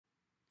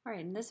All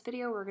right, in this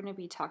video we're going to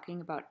be talking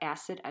about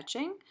acid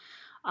etching.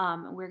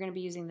 We're going to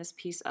be using this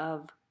piece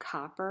of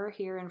copper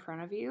here in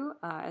front of you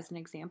as an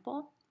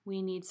example.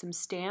 We need some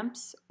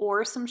stamps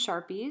or some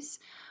Sharpies,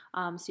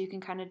 so you can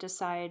kind of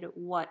decide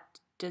what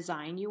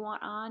design you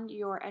want on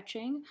your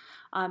etching,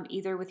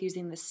 either with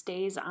using the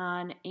Stays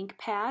On ink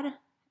pad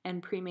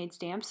and pre-made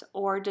stamps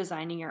or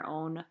designing your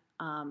own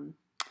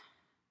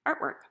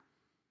artwork.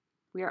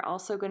 We are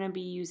also going to be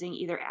using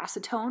either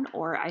acetone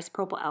or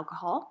isopropyl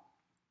alcohol.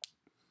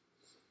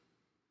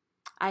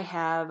 I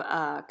have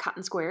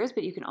cotton squares,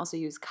 but you can also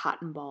use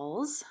cotton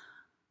balls.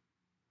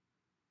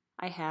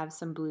 I have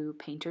some blue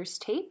painter's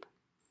tape.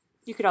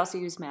 You could also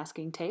use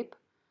masking tape.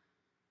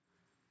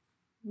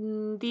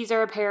 These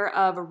are a pair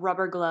of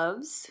rubber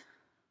gloves.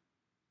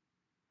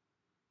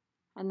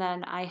 And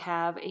then I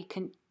have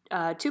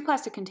two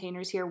plastic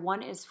containers here.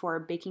 One is for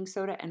baking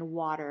soda and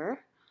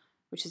water,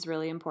 which is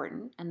really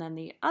important. And then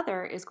the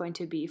other is going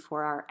to be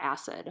for our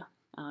acid.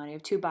 I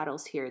have two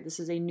bottles here. This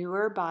is a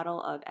newer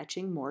bottle of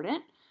etching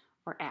mordant,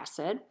 or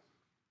acid.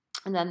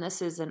 And then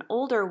this is an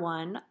older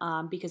one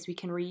because we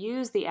can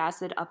reuse the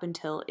acid up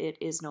until it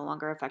is no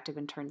longer effective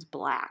and turns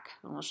black.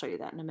 And I'll show you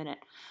that in a minute.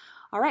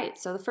 All right,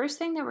 so the first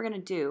thing that we're going to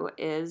do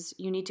is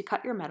you need to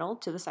cut your metal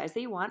to the size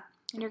that you want,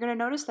 and you're going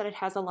to notice that it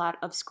has a lot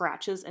of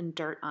scratches and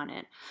dirt on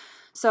it.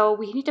 So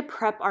we need to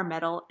prep our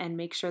metal and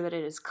make sure that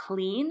it is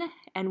clean,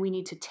 and we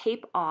need to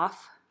tape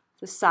off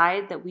the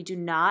side that we do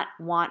not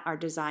want our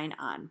design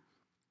on.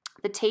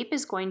 The tape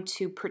is going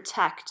to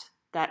protect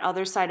that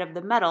other side of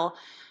the metal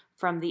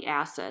from the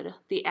acid.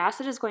 The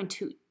acid is going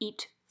to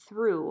eat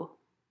through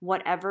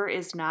whatever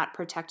is not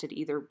protected,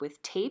 either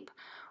with tape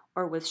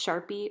or with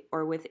Sharpie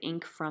or with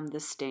ink from the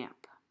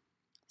stamp.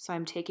 So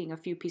I'm taking a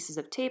few pieces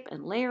of tape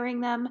and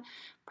layering them,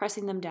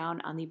 pressing them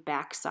down on the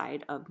back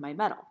side of my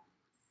metal.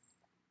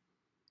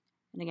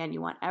 And again,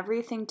 you want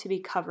everything to be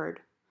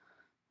covered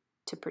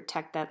to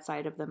protect that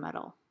side of the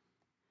metal.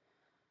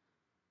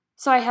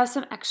 So I have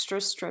some extra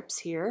strips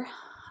here.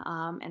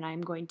 And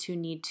I'm going to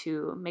need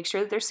to make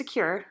sure that they're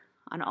secure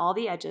on all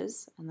the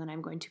edges, and then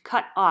I'm going to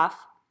cut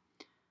off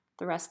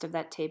the rest of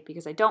that tape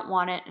because I don't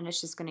want it and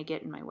it's just going to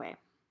get in my way.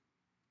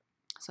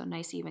 So a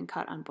nice even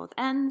cut on both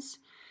ends,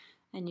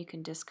 and you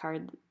can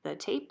discard the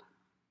tape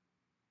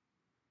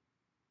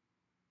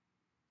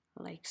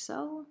like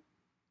so.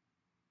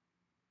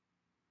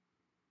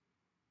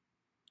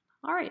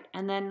 All right,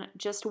 and then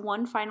just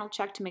one final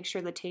check to make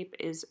sure the tape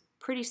is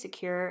pretty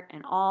secure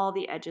and all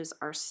the edges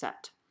are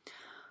set.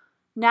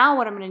 Now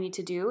what I'm going to need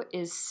to do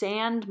is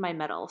sand my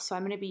metal. So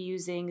I'm going to be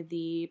using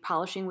the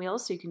polishing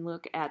wheels, so you can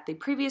look at the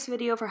previous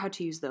video for how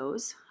to use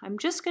those. I'm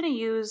just going to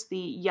use the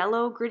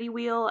yellow gritty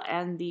wheel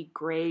and the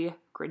gray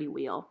gritty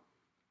wheel.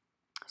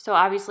 So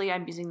obviously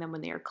I'm using them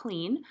when they are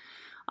clean.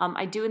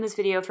 I do in this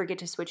video forget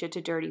to switch it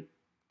to dirty.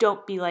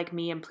 Don't be like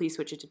me and please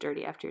switch it to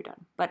dirty after you're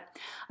done. But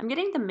I'm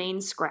getting the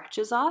main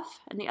scratches off,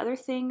 and the other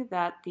thing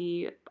that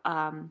the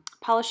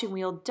polishing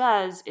wheel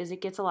does is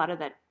it gets a lot of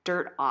that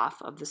dirt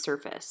off of the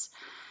surface.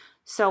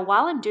 So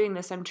while I'm doing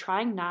this, I'm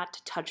trying not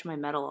to touch my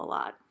metal a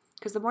lot,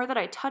 because the more that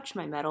I touch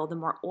my metal, the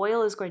more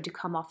oil is going to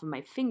come off of my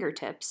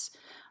fingertips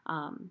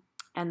and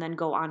then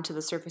go onto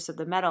the surface of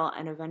the metal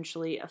and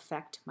eventually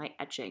affect my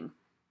etching.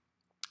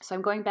 So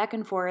I'm going back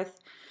and forth,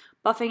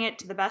 buffing it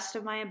to the best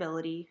of my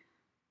ability.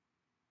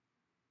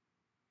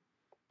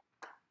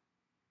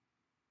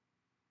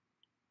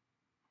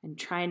 And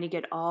trying to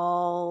get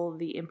all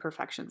the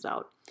imperfections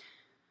out.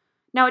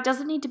 Now, it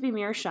doesn't need to be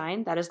mirror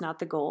shine. That is not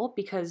the goal,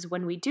 because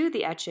when we do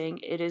the etching,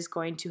 it is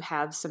going to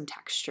have some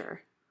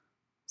texture.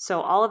 So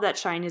all of that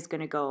shine is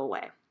going to go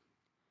away.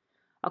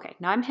 Okay,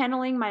 now I'm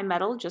handling my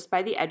metal just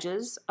by the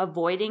edges,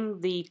 avoiding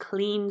the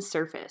clean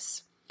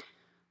surface.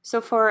 So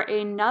for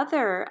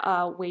another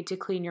way to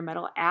clean your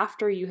metal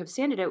after you have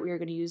sanded it, we are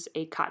going to use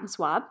a cotton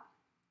swab.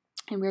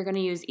 And we're going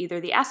to use either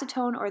the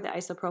acetone or the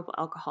isopropyl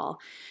alcohol.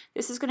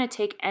 This is going to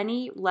take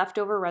any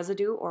leftover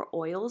residue or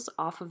oils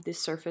off of the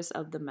surface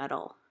of the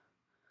metal.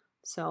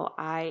 So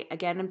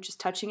again, I'm just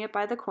touching it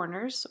by the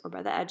corners or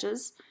by the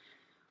edges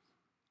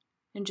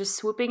and just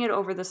swooping it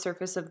over the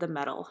surface of the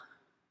metal.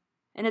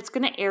 And it's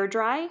going to air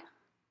dry,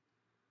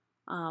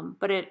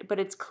 but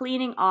it's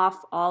cleaning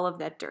off all of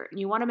that dirt. And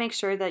you want to make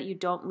sure that you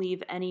don't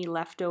leave any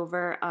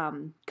leftover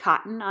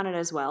cotton on it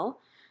as well.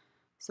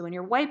 So when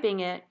you're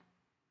wiping it,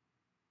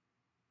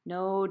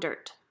 no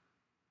dirt.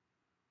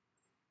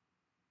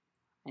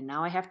 And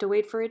now I have to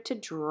wait for it to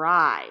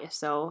dry.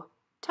 So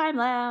time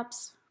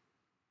lapse.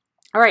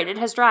 All right, it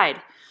has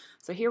dried.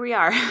 So here we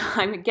are.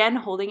 I'm again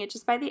holding it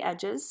just by the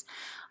edges.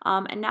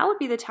 And now would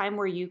be the time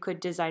where you could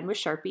design with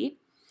Sharpie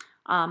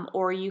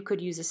or you could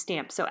use a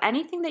stamp. So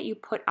anything that you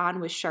put on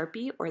with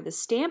Sharpie or the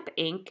stamp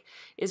ink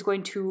is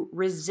going to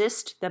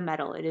resist the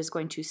metal. It is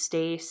going to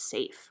stay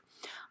safe.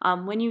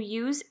 When you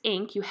use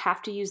ink, you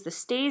have to use the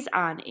Stays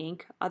On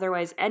ink,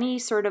 otherwise any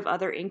sort of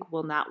other ink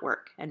will not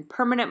work. And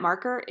permanent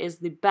marker is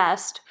the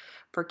best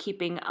for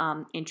keeping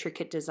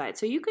intricate design.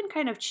 So you can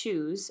kind of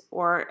choose,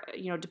 or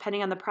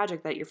depending on the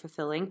project that you're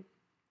fulfilling,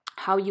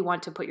 how you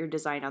want to put your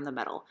design on the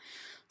metal.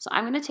 So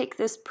I'm going to take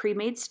this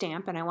pre-made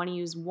stamp and I want to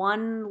use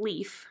one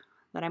leaf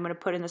that I'm going to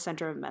put in the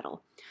center of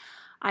metal.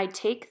 I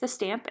take the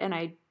stamp and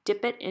I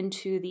dip it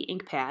into the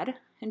ink pad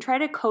and try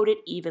to coat it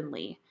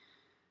evenly.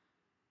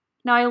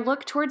 Now I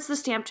look towards the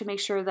stamp to make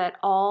sure that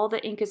all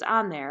the ink is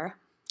on there,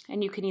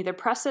 and you can either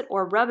press it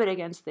or rub it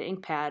against the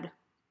ink pad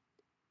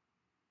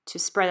to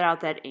spread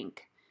out that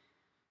ink.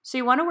 So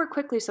you want to work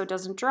quickly so it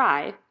doesn't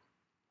dry,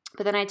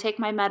 but then I take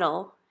my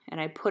metal and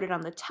I put it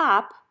on the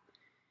top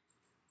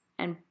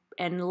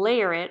and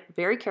layer it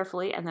very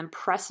carefully and then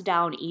press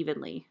down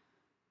evenly,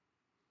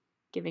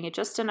 giving it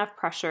just enough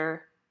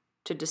pressure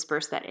to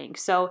disperse that ink.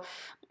 So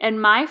in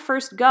my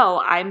first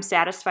go, I'm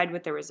satisfied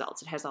with the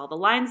results. It has all the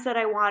lines that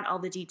I want, all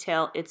the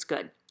detail, it's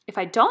good. If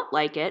I don't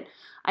like it,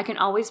 I can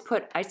always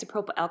put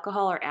isopropyl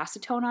alcohol or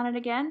acetone on it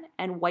again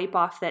and wipe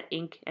off that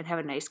ink and have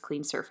a nice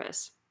clean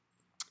surface.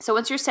 So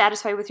once you're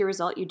satisfied with your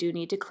result, you do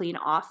need to clean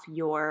off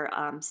your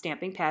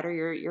stamping pad or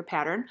your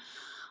pattern.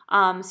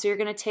 So you're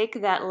going to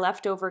take that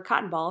leftover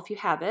cotton ball, if you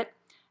have it,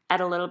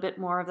 add a little bit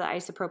more of the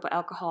isopropyl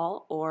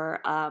alcohol or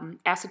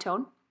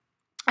acetone,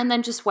 and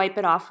then just wipe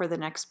it off for the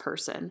next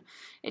person.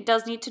 It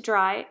does need to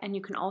dry, and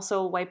you can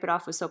also wipe it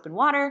off with soap and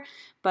water,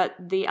 but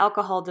the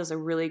alcohol does a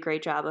really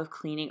great job of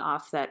cleaning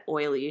off that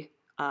oily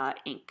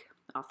ink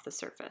off the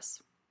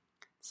surface.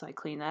 So I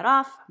clean that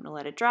off. I'm going to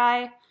let it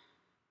dry.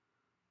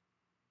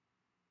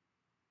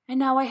 And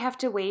now I have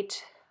to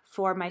wait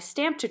for my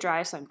stamp to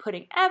dry, so I'm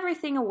putting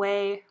everything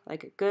away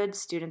like a good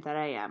student that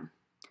I am.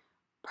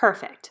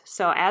 Perfect.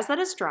 So as that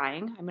is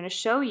drying, I'm going to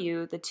show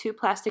you the two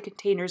plastic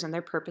containers and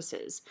their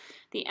purposes.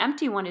 The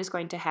empty one is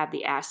going to have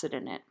the acid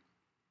in it.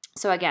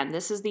 So again,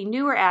 this is the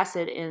newer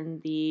acid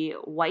in the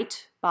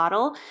white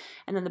bottle,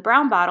 and then the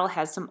brown bottle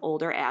has some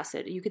older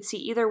acid. You could see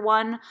either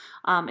one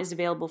is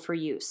available for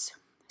use.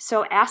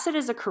 So acid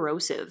is a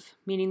corrosive,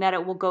 meaning that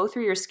it will go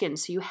through your skin,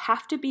 so you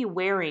have to be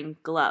wearing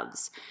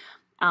gloves.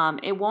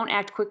 It won't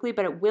act quickly,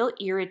 but it will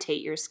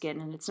irritate your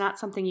skin, and it's not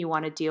something you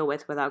want to deal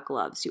with without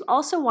gloves. You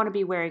also want to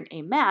be wearing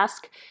a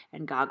mask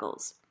and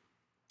goggles.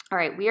 All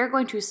right, we are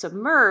going to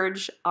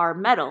submerge our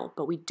metal,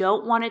 but we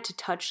don't want it to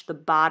touch the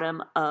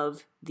bottom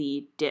of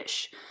the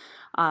dish.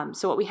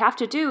 So what we have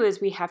to do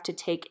is we have to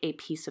take a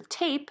piece of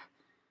tape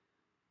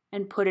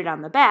and put it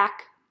on the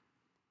back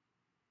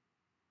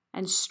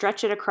and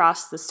stretch it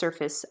across the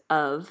surface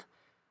of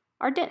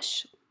our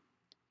dish,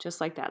 just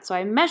like that. So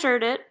I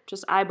measured it,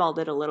 just eyeballed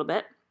it a little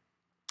bit.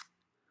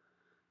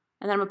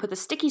 And then I'm going to put the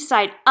sticky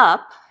side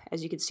up,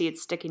 as you can see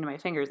it's sticking to my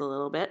fingers a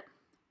little bit,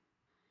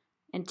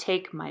 and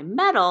take my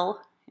metal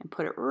and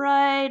put it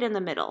right in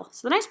the middle.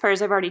 So the nice part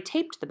is I've already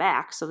taped the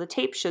back, so the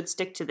tape should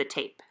stick to the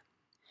tape.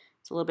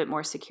 It's a little bit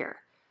more secure.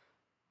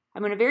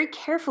 I'm going to very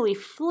carefully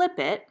flip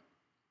it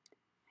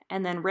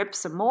and then rip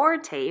some more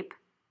tape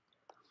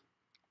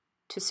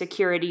to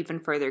secure it even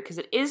further, because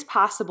it is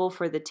possible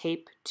for the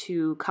tape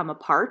to come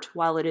apart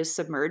while it is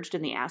submerged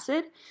in the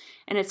acid,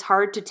 and it's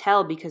hard to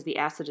tell because the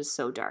acid is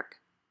so dark.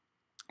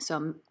 So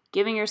I'm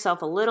giving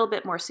yourself a little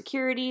bit more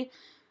security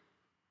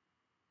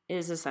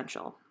is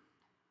essential.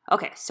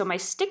 Okay, so my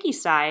sticky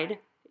side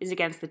is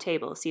against the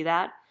table. See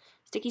that?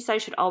 Sticky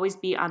side should always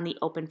be on the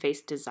open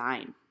face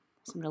design.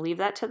 So I'm going to leave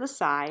that to the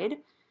side.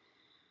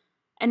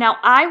 And now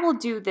I will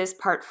do this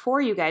part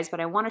for you guys, but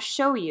I want to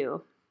show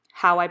you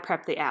how I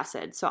prep the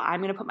acid. So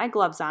I'm going to put my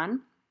gloves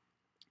on.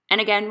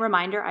 And again,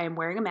 reminder, I am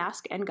wearing a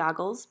mask and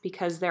goggles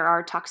because there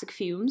are toxic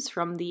fumes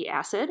from the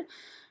acid.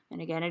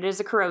 And again, it is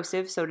a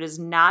corrosive, so it is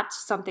not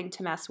something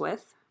to mess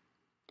with.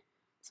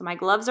 So my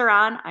gloves are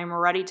on, I'm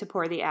ready to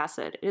pour the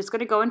acid. It is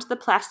going to go into the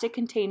plastic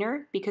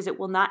container because it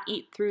will not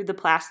eat through the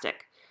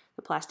plastic.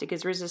 The plastic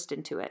is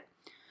resistant to it.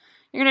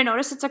 You're going to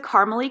notice it's a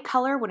caramely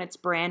color when it's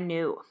brand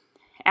new.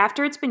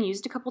 After it's been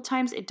used a couple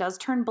times, it does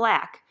turn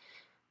black,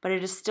 but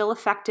it is still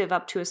effective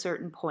up to a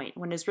certain point.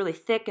 When it's really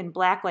thick and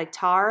black like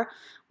tar,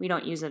 we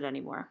don't use it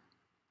anymore.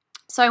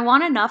 So I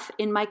want enough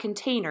in my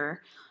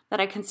container that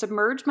I can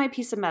submerge my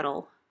piece of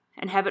metal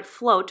and have it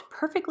float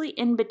perfectly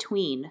in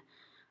between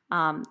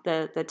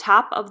the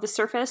top of the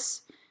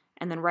surface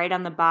and then right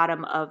on the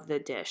bottom of the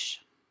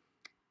dish.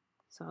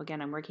 So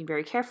again, I'm working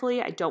very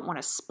carefully. I don't want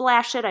to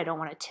splash it. I don't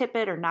want to tip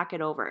it or knock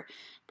it over.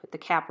 Put the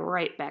cap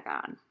right back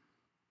on.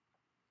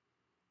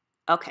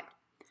 Okay,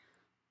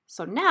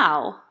 so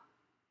now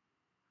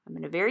I'm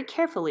going to very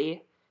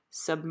carefully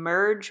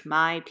submerge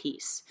my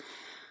piece.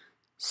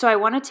 So I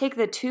want to take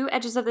the two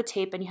edges of the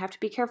tape, and you have to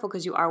be careful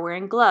because you are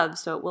wearing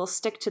gloves, so it will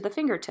stick to the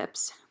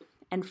fingertips,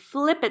 and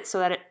flip it so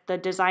that the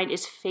design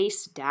is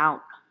face down.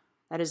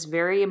 That is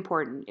very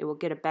important. It will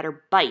get a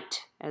better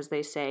bite, as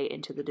they say,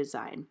 into the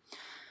design.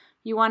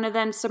 You want to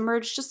then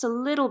submerge just a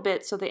little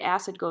bit so the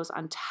acid goes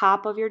on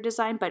top of your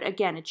design, but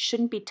again, it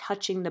shouldn't be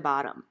touching the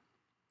bottom.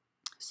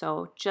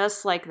 So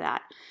just like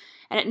that.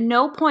 And at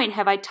no point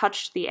have I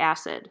touched the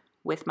acid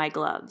with my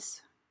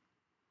gloves.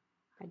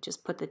 I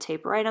just put the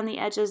tape right on the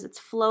edges, it's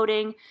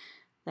floating.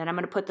 Then I'm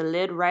going to put the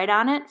lid right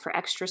on it for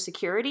extra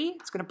security.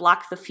 It's going to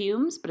block the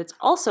fumes, but it's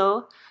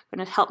also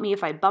going to help me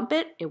if I bump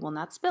it, it will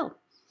not spill.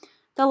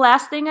 The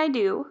last thing I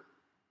do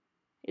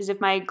is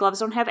if my gloves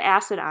don't have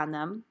acid on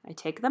them, I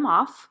take them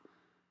off,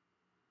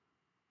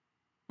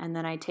 and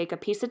then I take a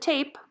piece of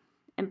tape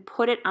and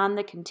put it on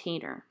the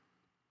container.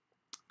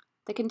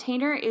 The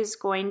container is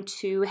going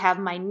to have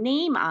my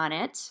name on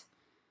it,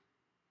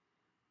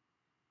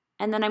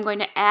 and then I'm going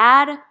to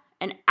add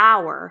an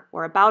hour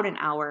or about an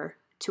hour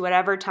to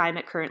whatever time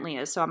it currently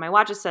is. So on my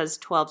watch it says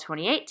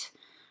 12:28.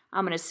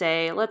 I'm going to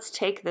say, let's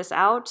take this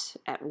out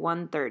at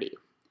 1:30.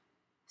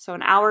 So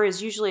an hour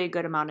is usually a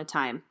good amount of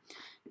time.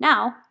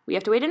 Now we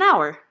have to wait an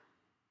hour.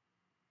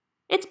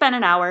 It's been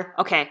an hour.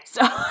 Okay,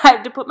 so I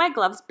have to put my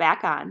gloves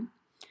back on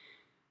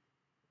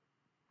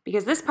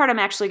because this part I'm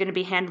actually going to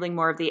be handling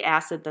more of the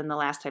acid than the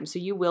last time, so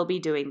you will be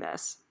doing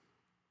this.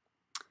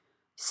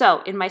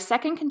 So in my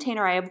second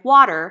container I have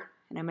water,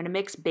 and I'm going to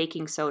mix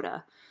baking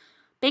soda.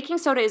 Baking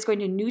soda is going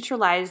to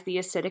neutralize the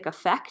acidic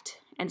effect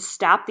and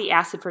stop the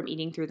acid from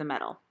eating through the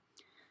metal.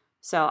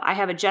 So I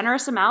have a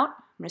generous amount.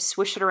 I'm going to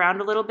swish it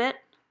around a little bit.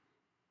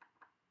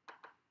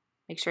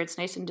 Make sure it's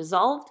nice and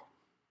dissolved.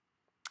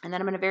 And then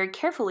I'm going to very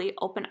carefully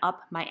open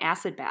up my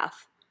acid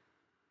bath.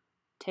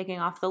 Taking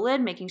off the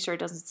lid, making sure it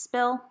doesn't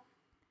spill.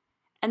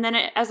 And then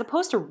as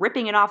opposed to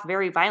ripping it off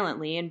very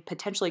violently and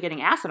potentially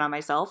getting acid on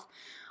myself,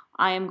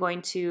 I am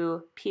going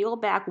to peel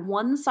back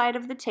one side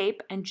of the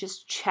tape and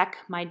just check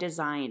my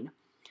design.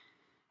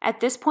 At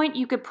this point,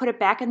 you could put it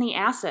back in the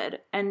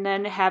acid and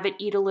then have it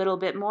eat a little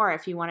bit more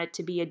if you want it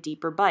to be a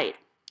deeper bite.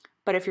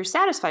 But if you're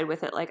satisfied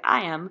with it like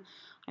I am,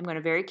 I'm going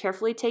to very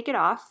carefully take it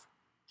off,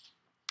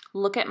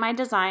 look at my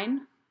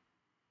design,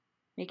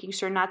 making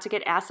sure not to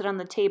get acid on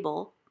the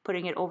table,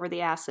 putting it over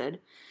the acid.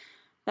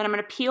 Then I'm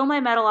going to peel my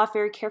metal off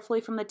very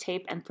carefully from the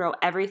tape and throw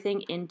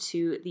everything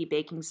into the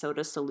baking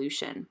soda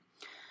solution.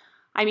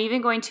 I'm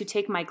even going to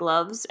take my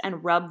gloves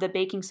and rub the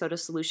baking soda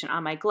solution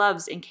on my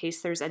gloves in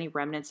case there's any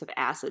remnants of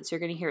acid. So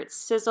you're going to hear it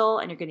sizzle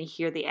and you're going to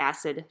hear the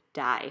acid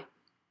die.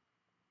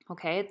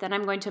 Okay, then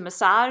I'm going to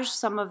massage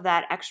some of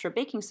that extra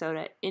baking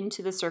soda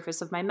into the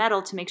surface of my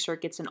metal to make sure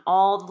it gets in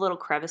all the little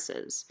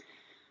crevices.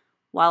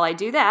 While I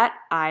do that,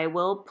 I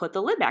will put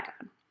the lid back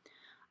on.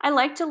 I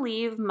like to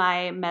leave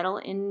my metal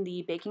in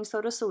the baking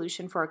soda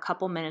solution for a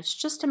couple minutes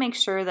just to make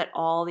sure that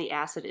all the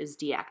acid is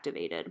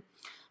deactivated.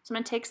 So I'm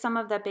going to take some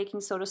of that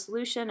baking soda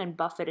solution and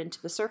buff it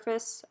into the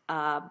surface,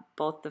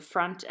 both the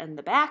front and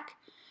the back,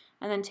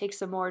 and then take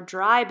some more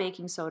dry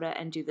baking soda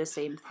and do the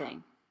same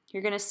thing.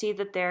 You're going to see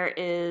that there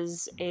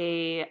is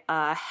a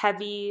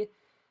heavy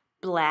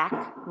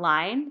black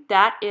line.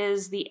 That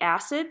is the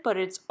acid, but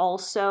it's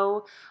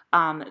also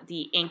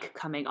the ink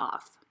coming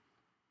off.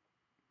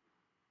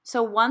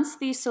 So once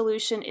the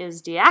solution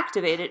is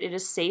deactivated, it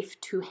is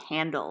safe to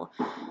handle.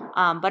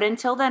 But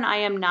until then, I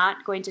am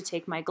not going to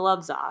take my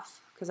gloves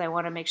off because I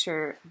want to make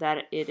sure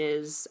that it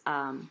is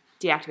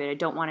deactivated. I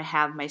don't want to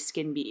have my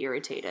skin be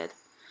irritated.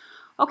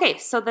 Okay,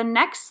 so the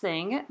next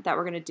thing that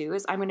we're going to do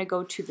is I'm going to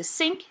go to the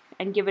sink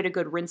and give it a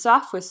good rinse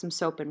off with some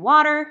soap and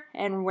water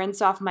and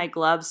rinse off my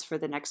gloves for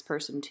the next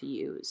person to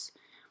use.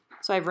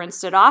 So I've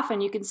rinsed it off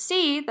and you can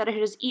see that it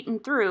has eaten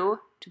through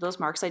to those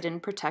marks I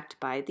didn't protect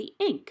by the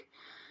ink.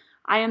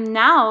 I am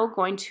now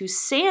going to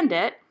sand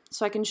it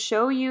so I can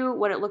show you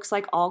what it looks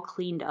like all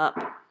cleaned up.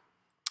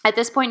 At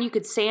this point, you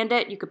could sand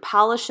it, you could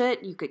polish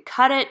it, you could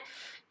cut it,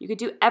 you could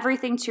do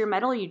everything to your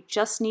metal. You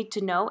just need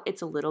to know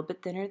it's a little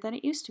bit thinner than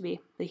it used to be.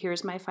 But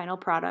here's my final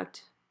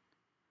product.